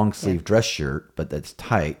 even, long sleeve dress shirt, but that's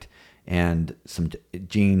tight, and some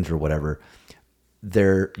jeans or whatever,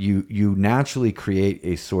 there you naturally create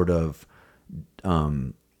a sort of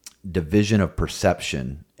division of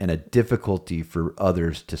perception and a difficulty for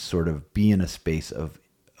others to sort of be in a space of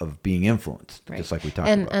being influenced, right, just like we talked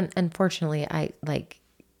about. And unfortunately, I like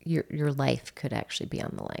your life could actually be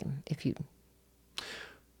on the line if you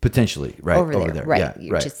potentially over there. Right.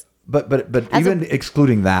 Yeah, right. But even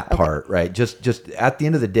excluding that part, right? Just at the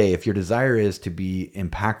end of the day, if your desire is to be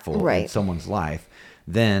impactful in someone's life,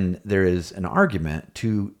 then there is an argument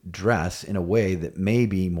to dress in a way that may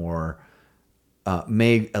be more,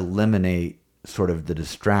 may eliminate sort of the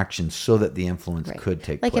distractions so that the influence could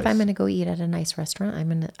take place. Like if I'm going to go eat at a nice restaurant,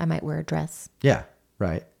 I might wear a dress. Yeah,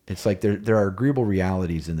 right. It's like there are agreeable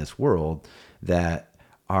realities in this world that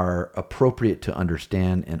are appropriate to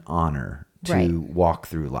understand and honor to walk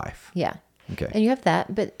through life. Yeah. Okay. And you have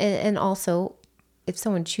that, but and also if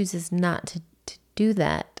someone chooses not to do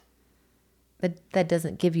that, that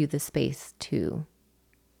doesn't give you the space to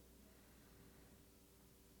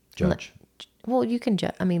judge. Well, you can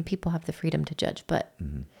judge. I mean, people have the freedom to judge, but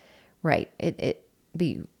it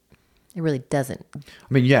really doesn't. I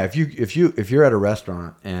mean, yeah, if you're at a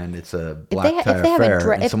restaurant and it's a black tie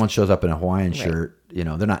affair and someone shows up in a Hawaiian shirt, they're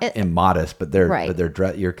not immodest, but they're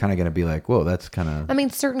you're kind of going to be like, whoa, that's kind of. I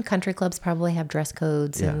mean, certain country clubs probably have dress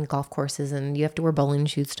codes and golf courses, and you have to wear bowling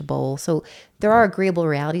shoes to bowl. So there are agreeable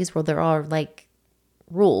realities where there are like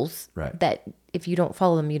rules that if you don't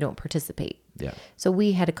follow them, you don't participate. Yeah. So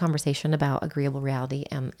we had a conversation about agreeable reality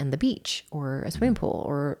and the beach or a swimming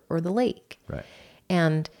pool or the lake. Right.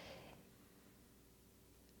 And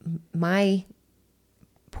my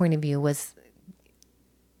point of view was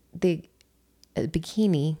the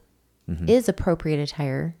bikini is appropriate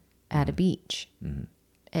attire at a beach. Mm-hmm.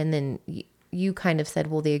 And then you kind of said,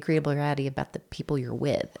 well, the agreeable reality about the people you're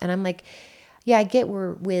with. And I'm like, yeah, I get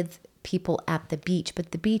we're with people at the beach,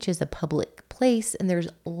 but the beach is a public place and there's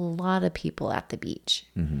a lot of people at the beach.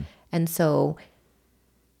 Mm-hmm. And so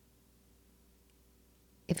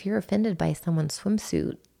if you're offended by someone's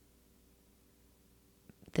swimsuit,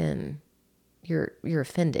 then you're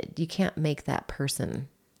offended. You can't make that person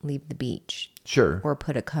leave the beach. Sure. Or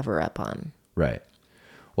put a cover up on. Right.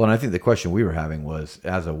 Well, and I think the question we were having was,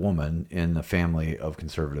 as a woman in the family of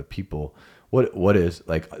conservative people, what is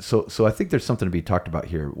like, so I think there's something to be talked about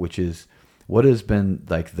here, which is what has been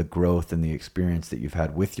like the growth and the experience that you've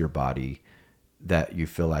had with your body that you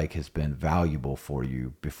feel like has been valuable for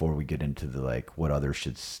you before we get into the, like, what others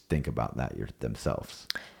should think about that themselves.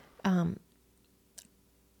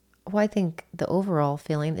 Well, I think the overall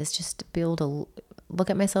feeling is just to be able to look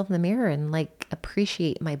at myself in the mirror and like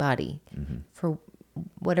appreciate my body for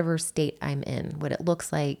whatever state I'm in, what it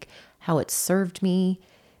looks like, how it served me.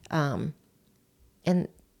 And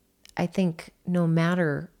I think no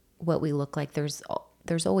matter what we look like, there's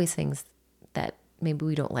always things that maybe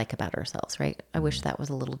we don't like about ourselves, right? I wish that was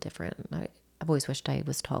a little different. I've always wished I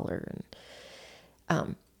was taller,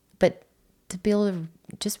 but to be able to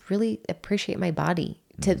just really appreciate my body,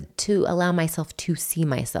 to allow myself to see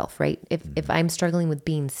myself, right? If I'm struggling with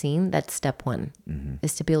being seen, that's step one,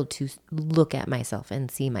 is to be able to look at myself and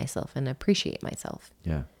see myself and appreciate myself.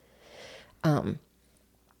 Yeah. And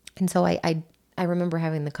so I remember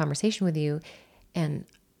having the conversation with you, and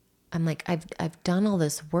I'm like, I've done all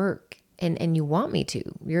this work, and you want me to.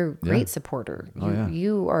 You're a great supporter.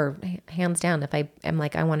 You are hands down. If I'm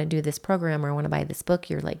like, I want to do this program or I want to buy this book,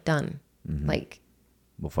 you're like, done. Like,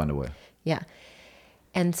 we'll find a way. Yeah.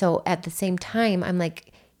 And so at the same time, I'm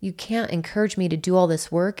like, you can't encourage me to do all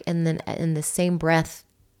this work and then in the same breath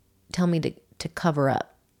tell me to cover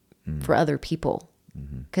up for other people,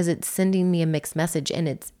 because it's sending me a mixed message, and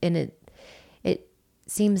it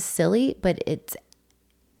seems silly, but it's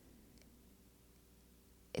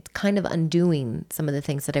kind of undoing some of the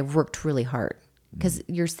things that I've worked really hard, because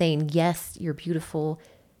you're saying, yes, you're beautiful.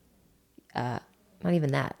 Not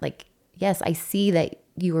even that. Like, yes, I see that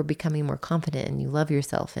you are becoming more confident and you love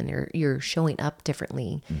yourself and you're showing up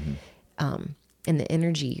differently, in the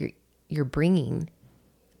energy you're bringing,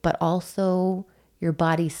 but also your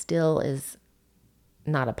body still is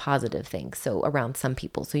not a positive thing. So around some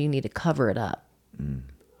people, so you need to cover it up. And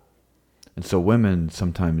so women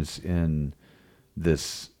sometimes in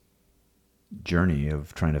this journey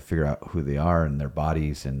of trying to figure out who they are and their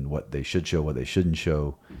bodies and what they should show, what they shouldn't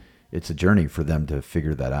show, it's a journey for them to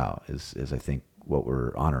figure that out, is I think what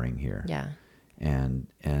we're honoring here. Yeah. And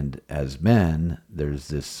as men, there's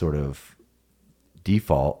this sort of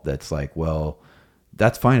default that's like, well,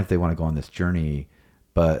 that's fine if they want to go on this journey,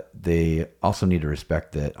 but they also need to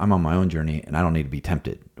respect that I'm on my own journey and I don't need to be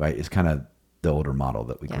tempted, right? It's kind of the older model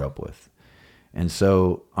that we grew up with. And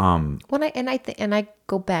so, I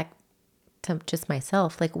go back to just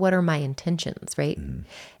myself, like, what are my intentions, right?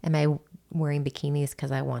 Am I wearing bikinis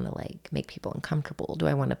because I want to like make people uncomfortable? Do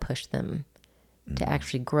I want to push them to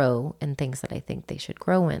actually grow in things that I think they should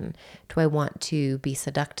grow in? Do I want to be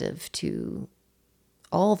seductive to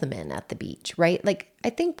all the men at the beach, right? Like, I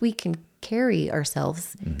think we can carry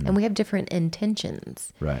ourselves and we have different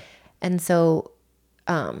intentions. Right. And so,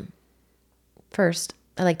 first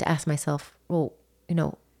I like to ask myself, well,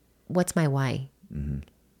 what's my why?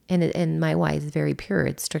 And my why is very pure.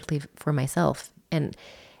 It's strictly for myself. And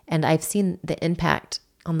I've seen the impact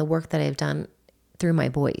on the work that I've done through my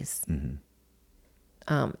boys.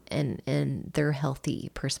 And their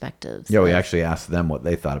healthy perspectives. Yeah, we actually asked them what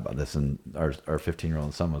they thought about this, and our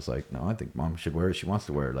 15-year-old son was like, no, I think mom should wear it. She wants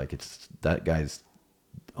to wear it. Like, it's that guy's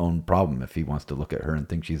own problem if he wants to look at her and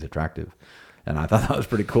think she's attractive. And I thought that was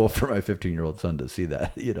pretty cool for my 15-year-old son to see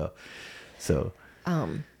that, So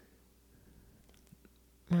I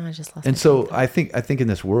just lost. And so I think in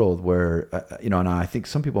this world where and I think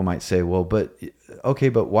some people might say, well, but okay,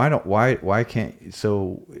 but why can't,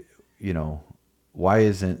 so why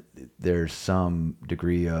isn't there some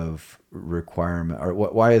degree of requirement, or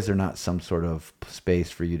why is there not some sort of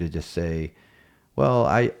space for you to just say, well,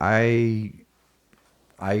 I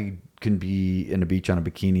can be in a beach on a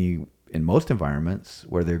bikini in most environments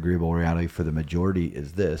where the agreeable reality for the majority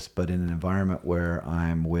is this, but in an environment where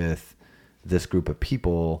I'm with this group of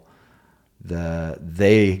people,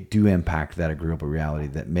 they do impact that agreeable reality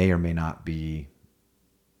that may or may not be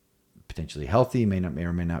potentially healthy, may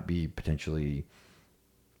or may not be potentially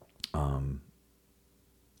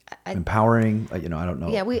empowering. I don't know.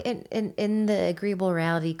 Yeah, we in the agreeable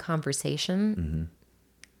reality conversation,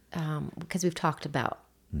 because we've talked about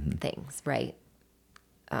things, right?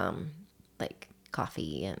 Like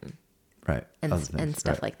coffee and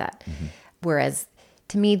stuff like that. Whereas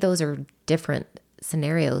to me, those are different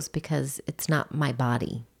scenarios because it's not my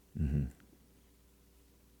body.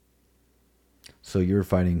 So you're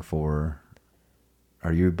fighting for,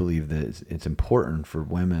 or you believe that it's important for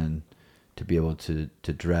women to be able to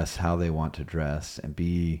dress how they want to dress and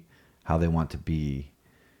be how they want to be.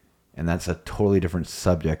 And that's a totally different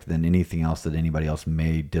subject than anything else that anybody else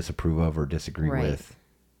may disapprove of or disagree with,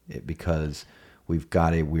 because we've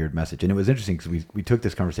got a weird message. And it was interesting because we took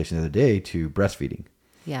this conversation the other day to breastfeeding.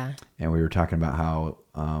 Yeah. And we were talking about how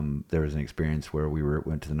there was an experience where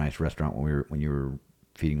went to the nice restaurant when you were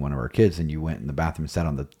feeding one of our kids, and you went in the bathroom and sat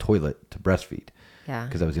on the toilet to breastfeed. Yeah.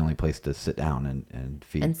 Because that was the only place to sit down and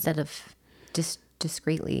feed. Instead of just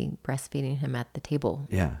discreetly breastfeeding him at the table.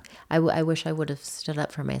 Yeah. I wish I would have stood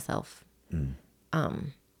up for myself. And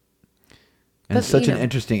it's such an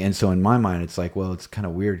interesting, and so in my mind, it's like, well, it's kind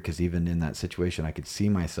of weird because even in that situation, I could see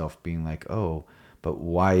myself being like, oh, But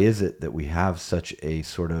why is it that we have such a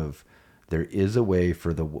sort of, there is a way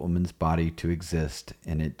for the woman's body to exist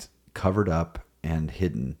and it's covered up and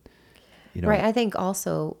hidden, you know? Right. I think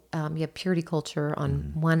also you have purity culture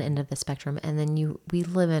on one end of the spectrum, and then we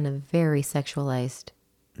live in a very sexualized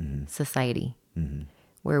society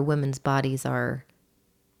where women's bodies are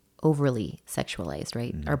overly sexualized,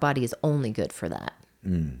 right? Our body is only good for that.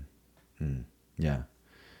 Yeah.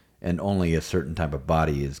 And only a certain type of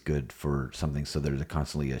body is good for something. So there's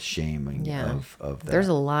constantly a shaming of that. There's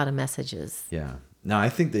a lot of messages. Yeah. Now, I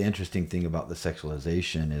think the interesting thing about the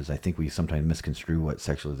sexualization is I think we sometimes misconstrue what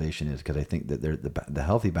sexualization is, because I think that the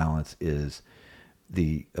healthy balance is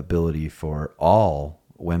the ability for all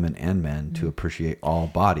women and men to appreciate all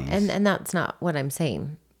bodies. And that's not what I'm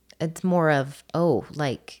saying. It's more of,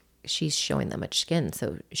 like she's showing that much skin,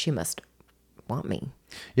 so she must want me.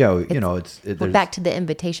 Yeah, Back to the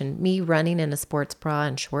invitation. Me running in a sports bra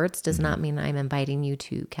and shorts does not mean I'm inviting you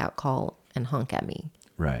to call and honk at me.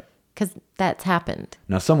 Right. Because that's happened.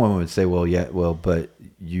 Now, some women would say, but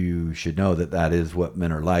you should know that is what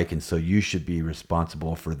men are like, and so you should be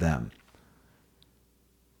responsible for them.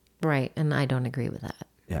 Right, and I don't agree with that.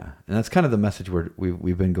 Yeah, and that's kind of the message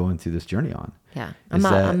we've been going through this journey on. Yeah, I'm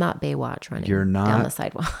not Baywatch running down the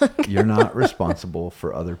sidewalk. You're not responsible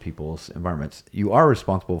for other people's environments. You are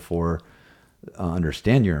responsible for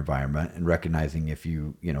understand your environment and recognizing if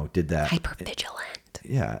you did that. Hypervigilant.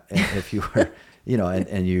 Yeah, if you were,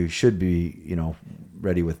 and you should be,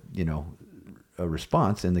 ready with, a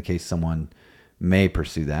response in the case someone may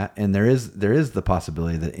pursue that. And there is the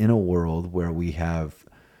possibility that in a world where we have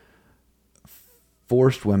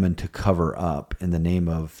forced women to cover up in the name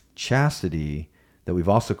of chastity, that we've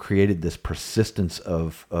also created this persistence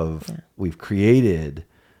of we've created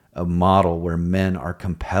a model where men are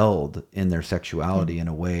compelled in their sexuality in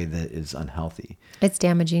a way that is unhealthy. It's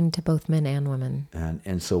damaging to both men and women.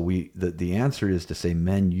 And so the answer is to say,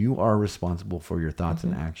 men, you are responsible for your thoughts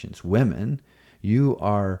and actions. Women, you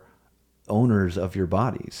are owners of your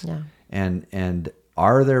bodies. Yeah. And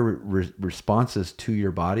are there responses to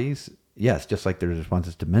your bodies? Yes, just like there's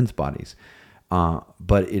responses to men's bodies.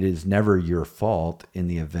 But it is never your fault in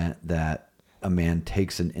the event that a man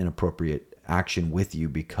takes an inappropriate action with you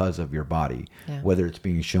because of your body, whether it's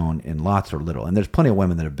being shown in lots or little. And there's plenty of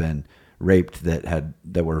women that have been raped that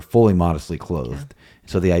were fully modestly clothed.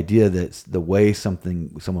 Yeah. So the idea that the way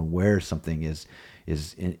someone wears something is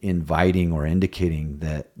inviting or indicating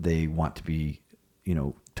that they want to be,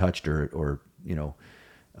 touched or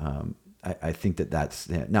I think that's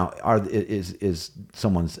now is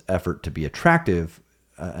someone's effort to be attractive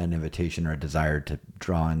an invitation or a desire to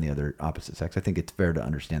draw in the other opposite sex. I think it's fair to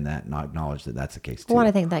understand that and acknowledge that that's the case too. Well,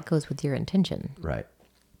 I think that goes with your intention. Right.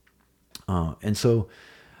 And so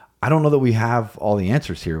I don't know that we have all the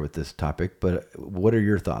answers here with this topic, but what are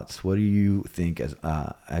your thoughts? What do you think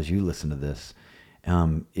as you listen to this?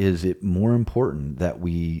 Is it more important that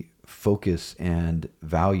we focus and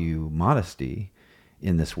value modesty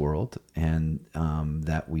in this world, and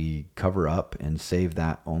that we cover up and save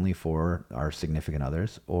that only for our significant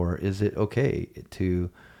others? Or is it okay to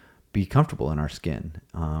be comfortable in our skin?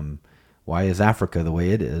 Why is Africa the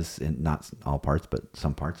way it is? In not all parts, but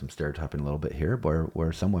some parts. I'm stereotyping a little bit here,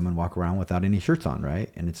 where some women walk around without any shirts on, right?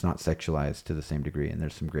 And it's not sexualized to the same degree. And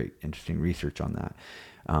there's some great, interesting research on that,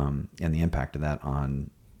 and the impact of that on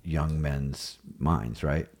young men's minds,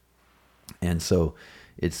 right? And so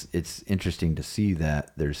it's interesting to see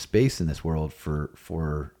that there's space in this world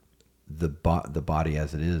for the body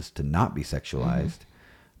as it is to not be sexualized,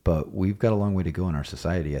 but we've got a long way to go in our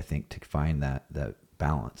society, I think, to find that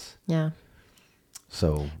balance. Yeah.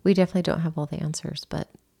 So we definitely don't have all the answers, but.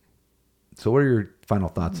 So what are your final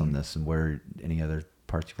thoughts on this, and any other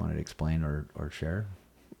parts you wanted to explain or share?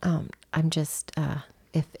 I'm just,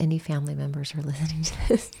 if any family members are listening to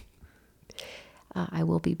this, I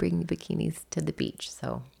will be bringing bikinis to the beach.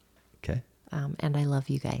 So, okay. And I love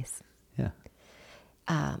you guys. Yeah.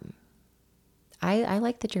 I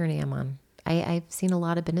like the journey I'm on. I've seen a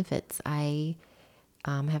lot of benefits. I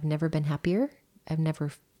have never been happier. I've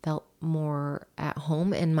never felt more at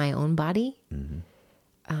home in my own body. And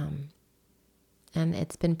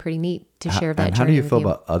it's been pretty neat to share that journey. How do you feel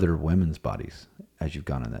about other women's bodies as you've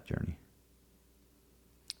gone on that journey?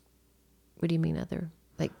 What do you mean other?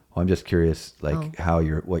 Like, well, I'm just curious,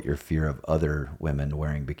 what your fear of other women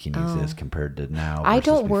wearing bikinis is compared to now. I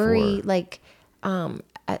don't worry. Like,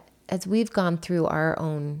 as we've gone through our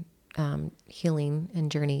own healing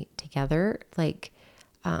and journey together, like,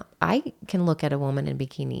 I can look at a woman in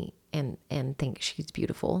bikini and think she's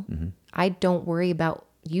beautiful. I don't worry about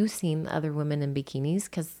you seeing other women in bikinis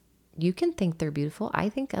because you can think they're beautiful. I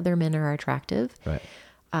think other men are attractive. Right.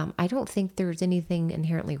 I don't think there's anything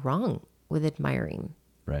inherently wrong with admiring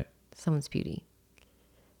Right. someone's beauty.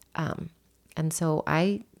 And so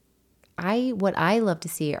what I love to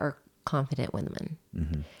see are confident women.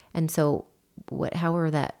 Mm-hmm. And so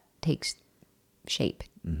however that takes shape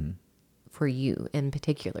Mm-hmm. for you in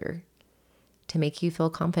particular, to make you feel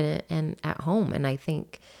confident and at home. And I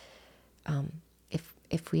think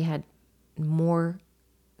if we had more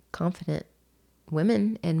confident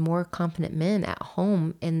women and more confident men at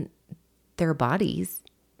home in their bodies,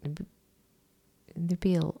 there'd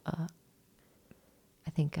be I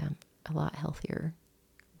think a lot healthier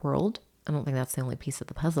world. I don't think that's the only piece of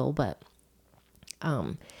the puzzle, but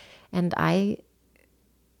and I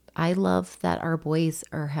love that our boys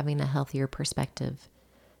are having a healthier perspective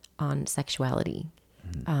on sexuality.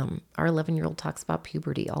 Mm-hmm. Our 11-year-old talks about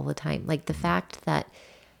puberty all the time. Like the fact that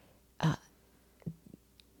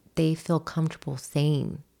they feel comfortable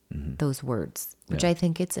saying those words, which I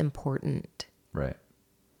think it's important Right.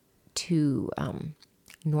 to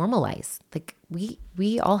normalize. Like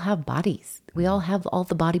we all have bodies. We all have all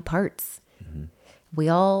the body parts. Mm-hmm. We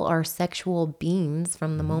all are sexual beings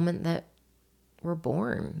from the moment that we're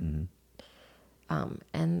born. Mm-hmm.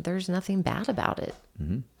 And there's nothing bad about it.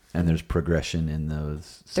 Mm-hmm. And there's progression in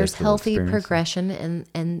those. There's healthy progression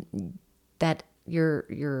and that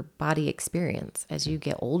your body experience as you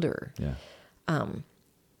get older. Yeah.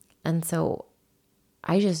 And so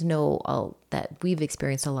I just know that we've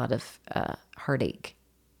experienced a lot of heartache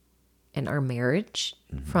in our marriage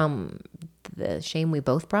from the shame we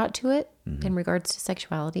both brought to it in regards to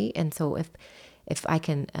sexuality. And so if I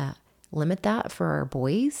can limit that for our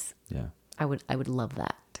boys, Yeah. I would love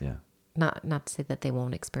that. Yeah. Not to say that they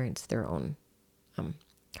won't experience their own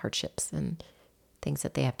hardships and things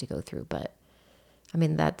that they have to go through, but I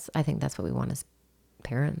mean I think that's what we want as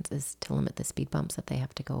parents, is to limit the speed bumps that they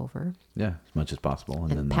have to go over. Yeah, as much as possible,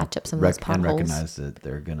 and then patch up some of those potholes. And recognize that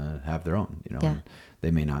they're gonna have their own. You know, Yeah. and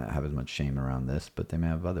they may not have as much shame around this, but they may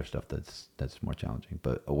have other stuff that's more challenging.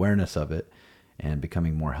 But awareness of it and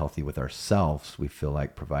becoming more healthy with ourselves, we feel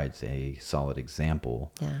like provides a solid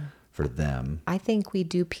example. Yeah. For them. I think we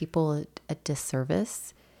do people a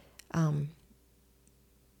disservice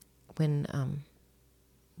when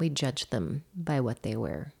we judge them by what they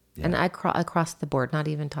wear. Yeah. And across the board, not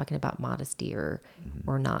even talking about modesty or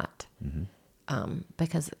not,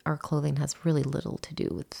 because our clothing has really little to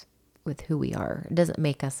do with who we are. It doesn't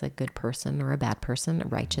make us a good person or a bad person,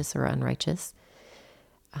 righteous or unrighteous.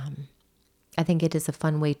 I think it is a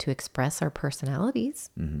fun way to express our personalities.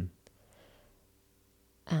 Mm-hmm.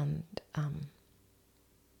 And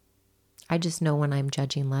I just know when I'm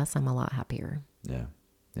judging less, I'm a lot happier. Yeah,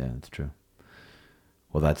 that's true.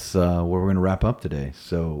 Well, that's where we're going to wrap up today.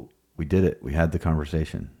 So we did it. We had the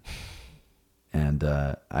conversation, and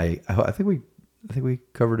I think we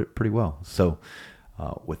covered it pretty well. So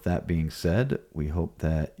with that being said, we hope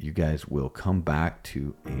that you guys will come back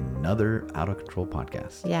to another Out of Control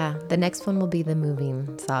podcast. Yeah, the next one will be the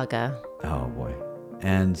moving saga. Oh boy.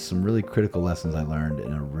 And some really critical lessons I learned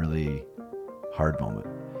in a really hard moment.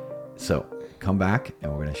 So come back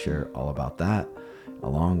and we're going to share all about that,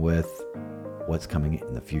 along with what's coming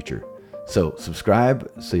in the future. So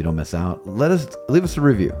subscribe so you don't miss out. Leave us a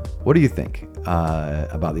review. What do you think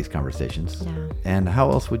about these conversations? Yeah. And how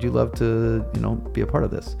else would you love to, be a part of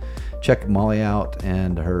this? Check Molly out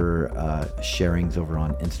and her sharings over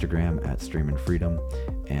on Instagram at Stream and Freedom,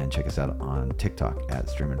 and check us out on TikTok at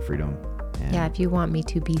Stream and Freedom. And if you want me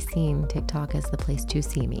to be seen, TikTok is the place to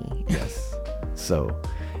see me. Yes. So,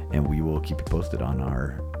 and we will keep you posted on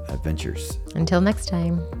our adventures. Until next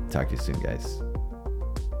time. Talk to you soon, guys.